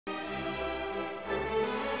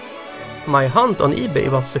My hunt on eBay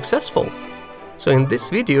was successful, so in this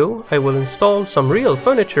video I will install some real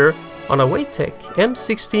furniture on a Wei-Tech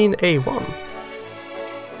M16A1.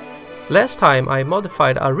 Last time I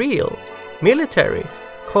modified a real, military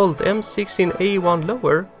Colt M16A1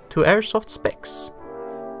 lower to Airsoft specs.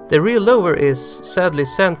 The real lower is sadly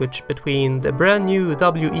sandwiched between the brand new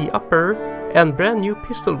WE upper and brand new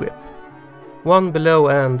pistol grip, one below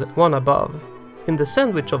and one above, in the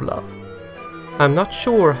sandwich of love. I'm not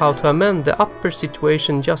sure how to amend the upper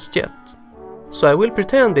situation just yet, so I will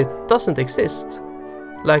pretend it doesn't exist,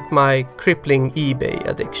 like my crippling eBay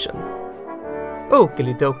addiction.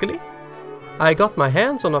 Oakley dokely, I got my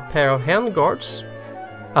hands on a pair of handguards,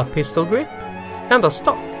 a pistol grip, and a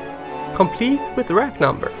stock, complete with rack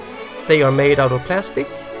number. They are made out of plastic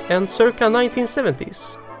and circa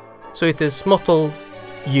 1970s, so it is mottled,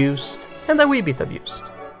 used, and a wee bit abused.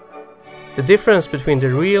 The difference between the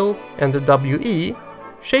real and the WE,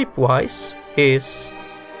 shape-wise, is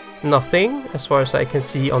nothing as far as I can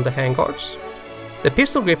see on the handguards. The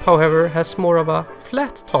pistol grip, however, has more of a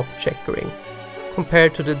flat top checkering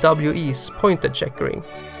compared to the WE's pointed checkering,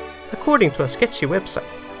 according to a sketchy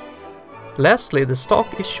website. Lastly, the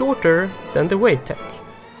stock is shorter than the Wei-Tech.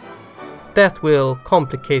 That will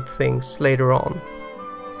complicate things later on.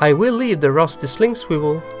 I will leave the rusty sling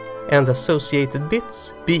swivel and associated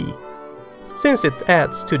bits be, since it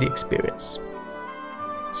adds to the experience.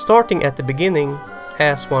 Starting at the beginning,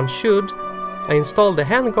 as one should, I install the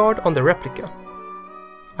handguard on the replica.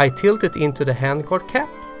 I tilt it into the handguard cap,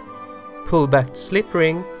 pull back the slip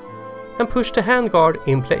ring, and push the handguard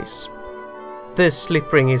in place. This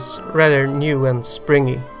slip ring is rather new and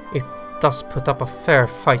springy. It does put up a fair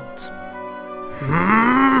fight.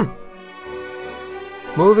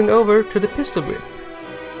 Moving over to the pistol grip.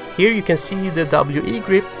 Here you can see the WE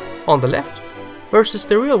grip on the left versus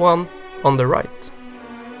the real one on the right.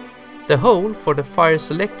 The hole for the fire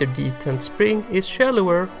selector detent spring is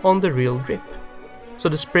shallower on the real grip, so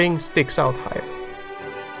the spring sticks out higher.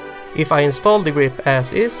 If I install the grip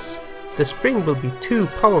as is, the spring will be too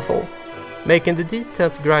powerful, making the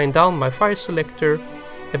detent grind down my fire selector,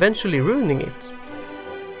 eventually ruining it.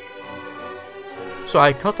 So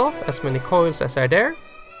I cut off as many coils as I dare,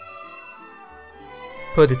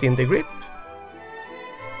 put it in the grip,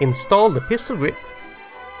 install the pistol grip,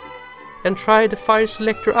 and try the fire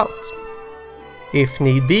selector out. If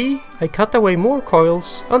need be, I cut away more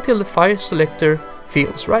coils until the fire selector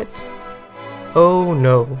feels right. Oh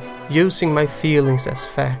no, using my feelings as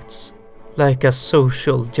facts, like a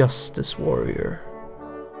social justice warrior.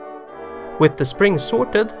 With the springs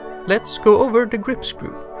sorted, let's go over the grip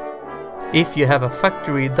screw. If you have a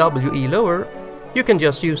factory WE lower, you can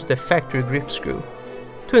just use the factory grip screw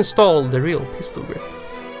to install the real pistol grip.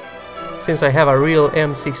 Since I have a real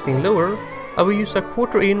M16 lower, I will use a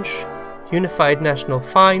 1/4 inch unified national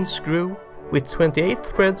fine screw with 28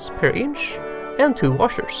 threads per inch and 2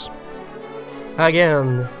 washers.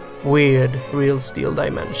 Again, weird real steel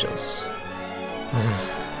dimensions.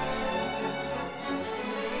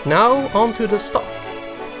 Now onto the stock.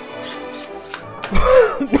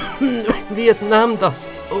 Vietnam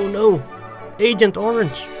dust, oh no, Agent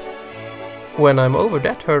Orange. When I'm over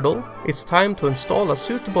that hurdle, it's time to install a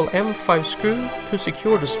suitable M5 screw to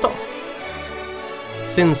secure the stock.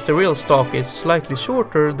 Since the real stock is slightly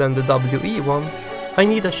shorter than the WE one, I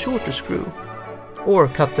need a shorter screw, or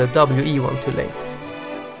cut the WE one to length.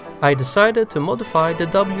 I decided to modify the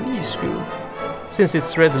WE screw, since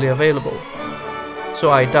it's readily available.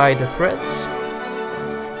 So I dye the threads,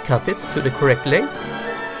 cut it to the correct length,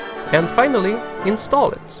 and finally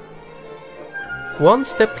install it. One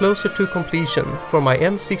step closer to completion for my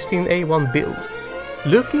M16A1 build.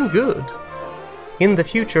 Looking good. In the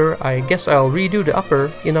future, I guess I'll redo the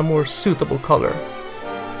upper in a more suitable color.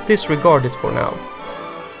 Disregard it for now.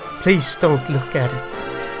 Please don't look at it.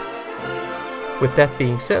 With that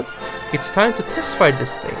being said, it's time to test fire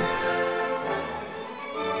this thing.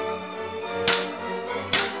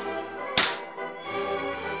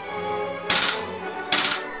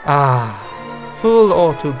 Ah, full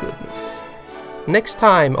auto goodness. Next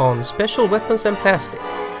time on Special Weapons and Plastic,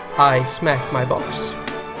 I smack my box.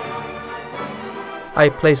 I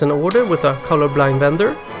place an order with a colorblind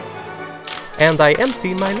vendor, and I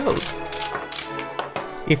empty my load.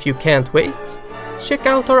 If you can't wait, check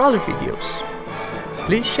out our other videos.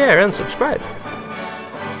 Please share and subscribe.